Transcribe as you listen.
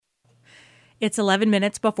It's 11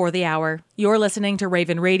 minutes before the hour. You're listening to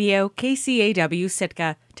Raven Radio, KCAW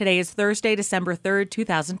Sitka. Today is Thursday, December 3rd,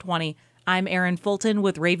 2020. I'm Erin Fulton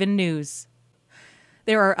with Raven News.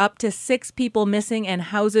 There are up to 6 people missing and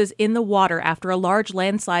houses in the water after a large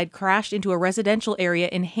landslide crashed into a residential area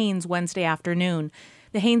in Haines Wednesday afternoon.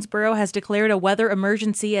 The Haines Borough has declared a weather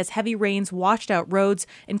emergency as heavy rains washed out roads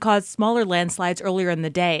and caused smaller landslides earlier in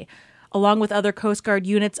the day. Along with other Coast Guard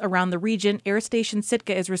units around the region, Air Station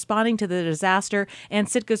Sitka is responding to the disaster, and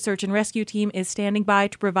Sitka's search and rescue team is standing by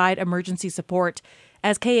to provide emergency support.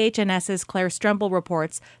 As KHNS's Claire Strempel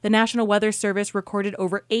reports, the National Weather Service recorded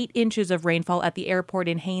over 8 inches of rainfall at the airport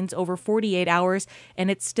in Haines over 48 hours,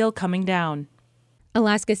 and it's still coming down.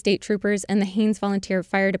 Alaska State Troopers and the Haines Volunteer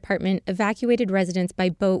Fire Department evacuated residents by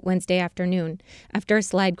boat Wednesday afternoon after a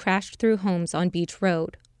slide crashed through homes on Beach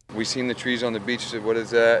Road. We seen the trees on the beach, said, what is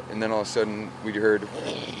that? And then all of a sudden we heard,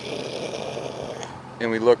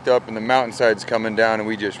 and we looked up and the mountainside's coming down and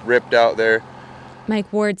we just ripped out there.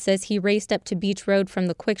 Mike Ward says he raced up to Beach Road from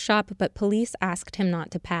the Quick Shop, but police asked him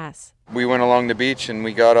not to pass. We went along the beach and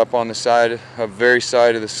we got up on the very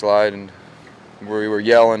side of the slide, and we were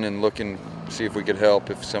yelling and looking to see if we could help,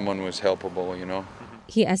 if someone was helpable, you know.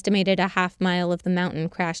 He estimated a half mile of the mountain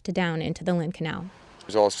crashed down into the Lynn Canal.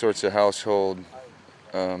 There's all sorts of household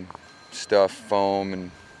stuff, foam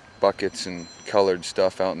and buckets and colored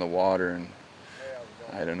stuff out in the water, and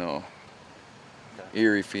I don't know,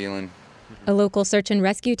 eerie feeling. A local search and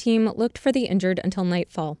rescue team looked for the injured until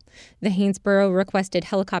nightfall. The Haines Borough requested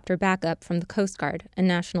helicopter backup from the Coast Guard and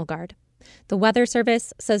National Guard. The Weather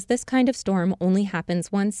Service says this kind of storm only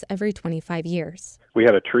happens once every 25 years. We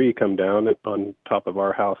had a tree come down on top of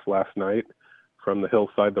our house last night. From the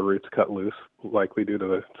hillside, the roots cut loose, likely due to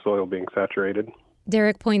the soil being saturated.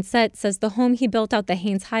 Derek Poinsett says the home he built out the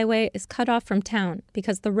Haines Highway is cut off from town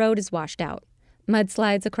because the road is washed out.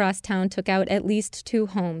 Mudslides across town took out at least 2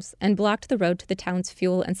 homes and blocked the road to the town's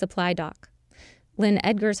fuel and supply dock. Lynn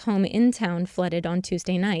Edgar's home in town flooded on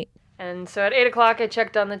Tuesday night. And so at 8 o'clock, I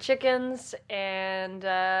checked on the chickens, and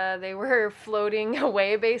they were floating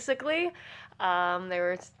away, basically. They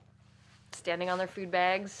were standing on their food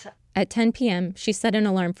bags. At 10 p.m., she set an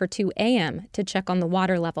alarm for 2 a.m. to check on the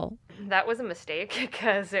water level. That was a mistake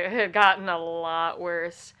because it had gotten a lot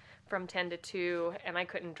worse from 10 to 2, and I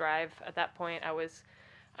couldn't drive at that point. I was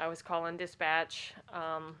calling dispatch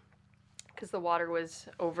because the water was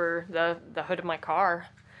over the hood of my car,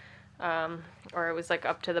 or it was like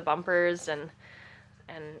up to the bumpers, and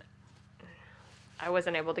I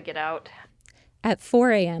wasn't able to get out. At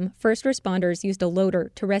 4 a.m., first responders used a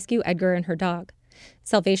loader to rescue Edgar and her dog.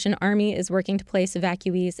 Salvation Army is working to place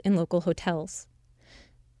evacuees in local hotels.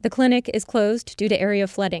 The clinic is closed due to area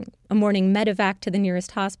flooding. A morning medevac to the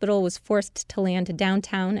nearest hospital was forced to land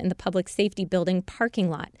downtown in the public safety building parking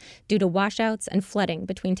lot due to washouts and flooding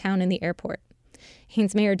between town and the airport.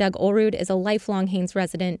 Haines Mayor Doug Olrud is a lifelong Haines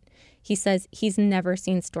resident. He says he's never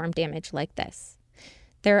seen storm damage like this.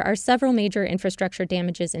 There are several major infrastructure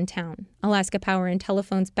damages in town. Alaska Power and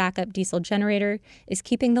Telephone's backup diesel generator is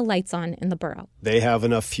keeping the lights on in the borough. They have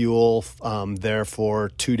enough fuel there for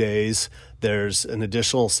 2 days. There's an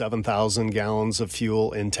additional 7,000 gallons of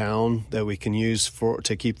fuel in town that we can use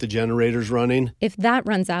to keep the generators running. If that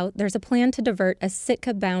runs out, there's a plan to divert a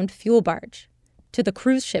Sitka-bound fuel barge to the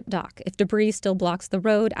cruise ship dock if debris still blocks the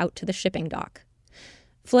road out to the shipping dock.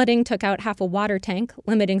 Flooding took out half a water tank,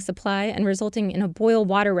 limiting supply and resulting in a boil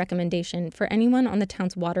water recommendation for anyone on the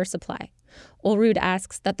town's water supply. Olrud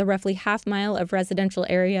asks that the roughly half mile of residential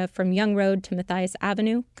area from Young Road to Matthias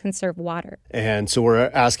Avenue conserve water. And so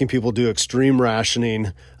we're asking people to do extreme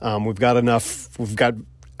rationing. We've got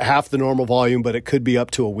half the normal volume, but it could be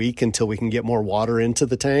up to a week until we can get more water into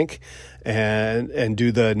the tank and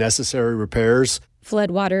do the necessary repairs.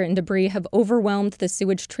 Flood water and debris have overwhelmed the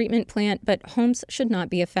sewage treatment plant, but homes should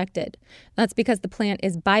not be affected. That's because the plant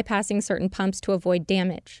is bypassing certain pumps to avoid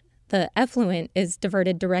damage. The effluent is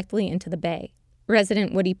diverted directly into the bay.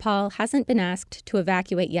 Resident Woody Paul hasn't been asked to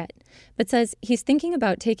evacuate yet, but says he's thinking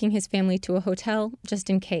about taking his family to a hotel just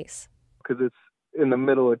in case. Because it's in the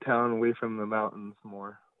middle of town, away from the mountains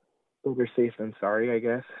more. Better safe than sorry, I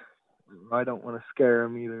guess. I don't want to scare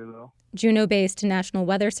them either, though. Juneau-based National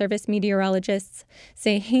Weather Service meteorologists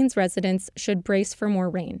say Haines residents should brace for more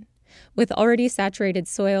rain. With already saturated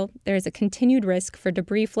soil, there is a continued risk for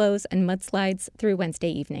debris flows and mudslides through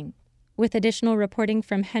Wednesday evening. With additional reporting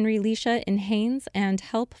from Henry Leisha in Haines and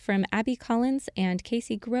help from Abby Collins and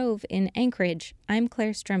Casey Grove in Anchorage, I'm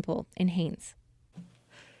Claire Strempel in Haines.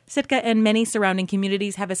 Sitka and many surrounding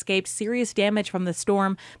communities have escaped serious damage from the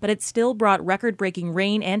storm, but it still brought record-breaking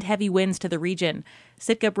rain and heavy winds to the region.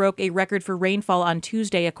 Sitka broke a record for rainfall on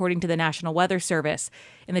Tuesday, according to the National Weather Service.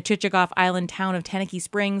 In the Chichagof Island town of Tenakee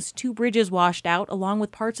Springs, 2 bridges washed out, along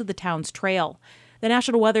with parts of the town's trail. The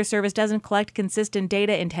National Weather Service doesn't collect consistent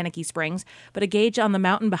data in Tenakee Springs, but a gauge on the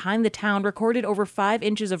mountain behind the town recorded over 5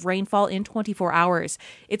 inches of rainfall in 24 hours.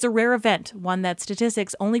 It's a rare event, one that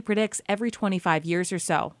statistics only predicts every 25 years or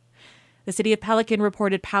so. The city of Pelican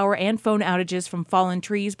reported power and phone outages from fallen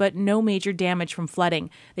trees, but no major damage from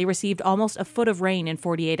flooding. They received almost a foot of rain in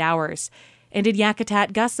 48 hours. And in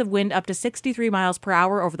Yakutat, gusts of wind up to 63 miles per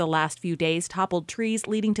hour over the last few days toppled trees,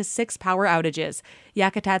 leading to 6 power outages.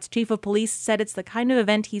 Yakutat's chief of police said it's the kind of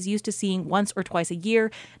event he's used to seeing once or twice a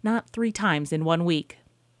year, not 3 times in 1 week.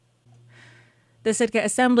 The Sitka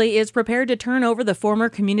Assembly is prepared to turn over the former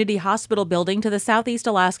community hospital building to the Southeast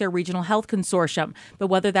Alaska Regional Health Consortium, but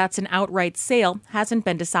whether that's an outright sale hasn't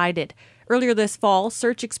been decided. Earlier this fall,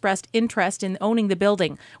 Search expressed interest in owning the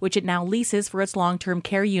building, which it now leases for its long-term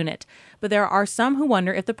care unit. But there are some who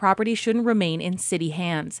wonder if the property shouldn't remain in city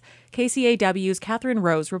hands. KCAW's Catherine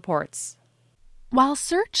Rose reports. While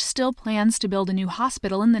Search still plans to build a new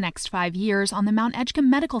hospital in the next 5 years on the Mount Edgecombe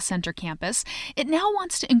Medical Center campus, it now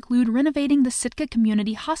wants to include renovating the Sitka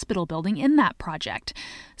Community Hospital building in that project.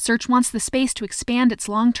 Search wants the space to expand its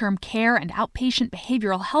long-term care and outpatient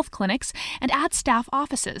behavioral health clinics and add staff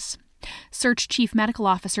offices. Search Chief Medical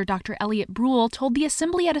Officer Dr. Elliot Brule told the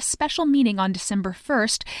Assembly at a special meeting on December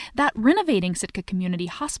 1st that renovating Sitka Community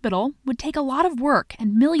Hospital would take a lot of work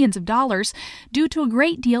and millions of dollars due to a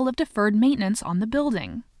great deal of deferred maintenance on the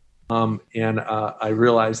building. I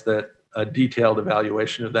realize that a detailed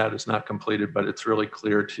evaluation of that is not completed, but it's really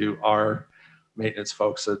clear to our maintenance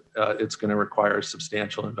folks that it's going to require a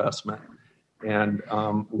substantial investment. And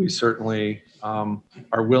we certainly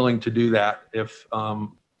are willing to do that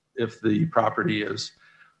if the property is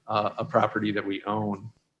a property that we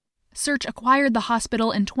own. Search acquired the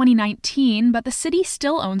hospital in 2019, but the city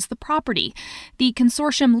still owns the property. The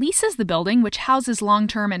consortium leases the building, which houses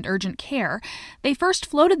long-term and urgent care. They first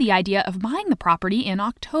floated the idea of buying the property in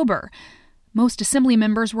October. Most Assembly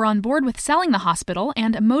members were on board with selling the hospital,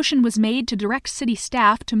 and a motion was made to direct city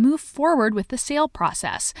staff to move forward with the sale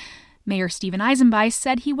process. Mayor Stephen Eisenbeis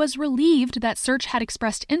said he was relieved that Search had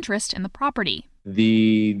expressed interest in the property.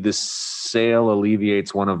 The sale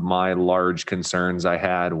alleviates one of my large concerns I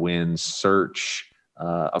had when Search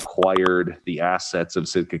acquired the assets of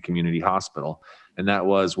Sitka Community Hospital. And that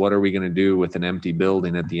was, what are we going to do with an empty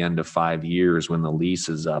building at the end of 5 years when the lease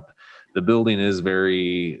is up? The building is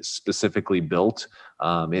very specifically built.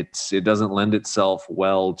 It doesn't lend itself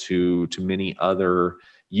well to many other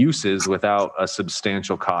uses without a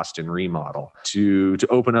substantial cost in remodel. To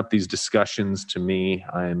open up these discussions, to me,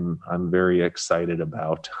 I'm very excited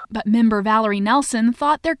about. But member Valerie Nelson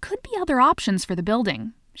thought there could be other options for the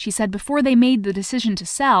building. She said before they made the decision to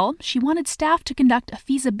sell, she wanted staff to conduct a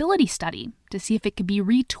feasibility study to see if it could be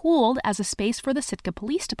retooled as a space for the Sitka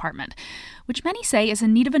Police Department, which many say is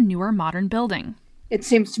in need of a newer, modern building. It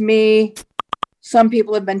seems to me some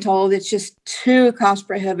people have been told it's just too cost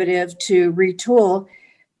prohibitive to retool.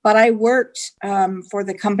 But I worked for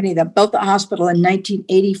the company that built the hospital in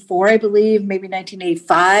 1984, I believe, maybe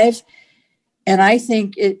 1985. And I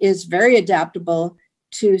think it is very adaptable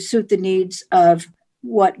to suit the needs of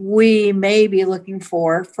what we may be looking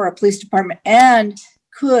for a police department, and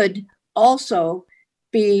could also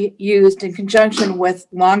be used in conjunction with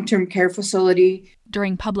long-term care facility.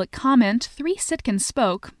 During public comment, 3 Sitkans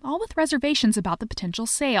spoke, all with reservations about the potential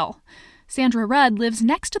sale. Sandra Rudd lives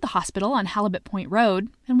next to the hospital on Halibut Point Road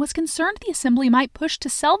and was concerned the Assembly might push to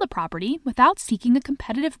sell the property without seeking a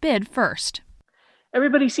competitive bid first.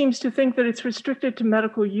 Everybody seems to think that it's restricted to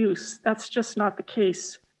medical use. That's just not the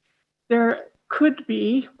case. There could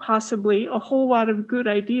be possibly a whole lot of good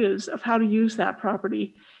ideas of how to use that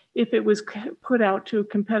property if it was put out to a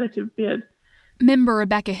competitive bid. Member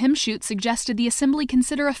Rebecca Himshoot suggested the Assembly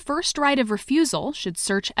consider a first right of refusal should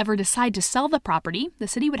Search ever decide to sell the property. The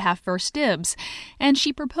city would have first dibs. And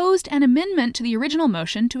she proposed an amendment to the original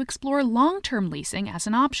motion to explore long-term leasing as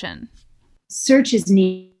an option. Search is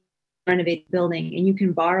need to renovate the building, and you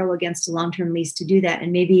can borrow against a long-term lease to do that.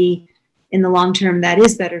 And maybe in the long term, that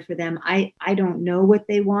is better for them. I don't know what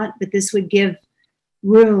they want, but this would give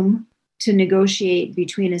room to negotiate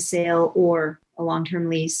between a sale or a long-term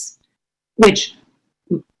lease, which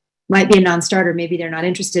might be a non-starter. Maybe they're not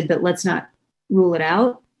interested, but let's not rule it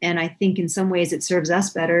out. And I think in some ways it serves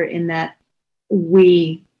us better in that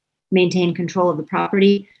we maintain control of the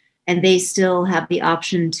property and they still have the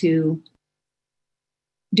option to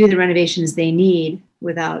do the renovations they need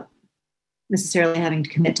without necessarily having to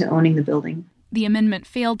commit to owning the building. The amendment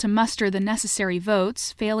failed to muster the necessary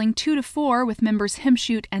votes, failing 2-4 with members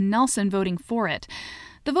Himschoot and Nelson voting for it.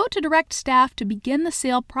 The vote to direct staff to begin the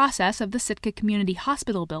sale process of the Sitka Community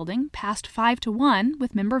Hospital building passed 5-1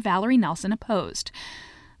 with member Valerie Nelson opposed.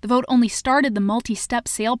 The vote only started the multi-step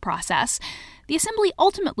sale process. The Assembly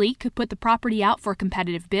ultimately could put the property out for a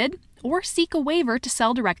competitive bid or seek a waiver to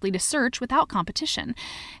sell directly to Search without competition.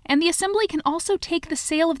 And the Assembly can also take the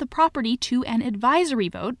sale of the property to an advisory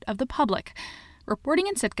vote of the public. Reporting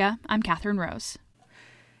in Sitka, I'm Catherine Rose.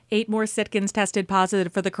 8 more Sitkans tested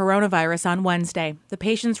positive for the coronavirus on Wednesday. The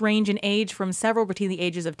patients range in age from several between the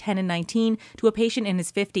ages of 10 and 19 to a patient in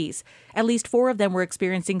his 50s. At least 4 of them were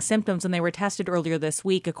experiencing symptoms when they were tested earlier this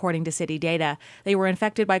week, according to city data. They were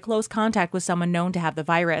infected by close contact with someone known to have the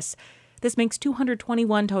virus. This makes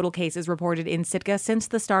 221 total cases reported in Sitka since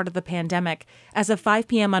the start of the pandemic. As of 5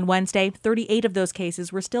 p.m. on Wednesday, 38 of those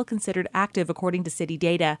cases were still considered active, according to city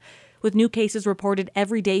data. With new cases reported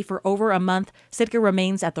every day for over a month, Sitka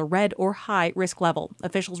remains at the red or high risk level.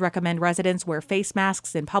 Officials recommend residents wear face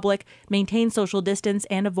masks in public, maintain social distance,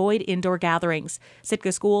 and avoid indoor gatherings.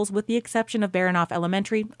 Sitka schools, with the exception of Baranoff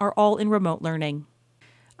Elementary, are all in remote learning.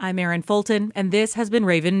 I'm Erin Fulton, and this has been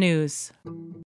Raven News.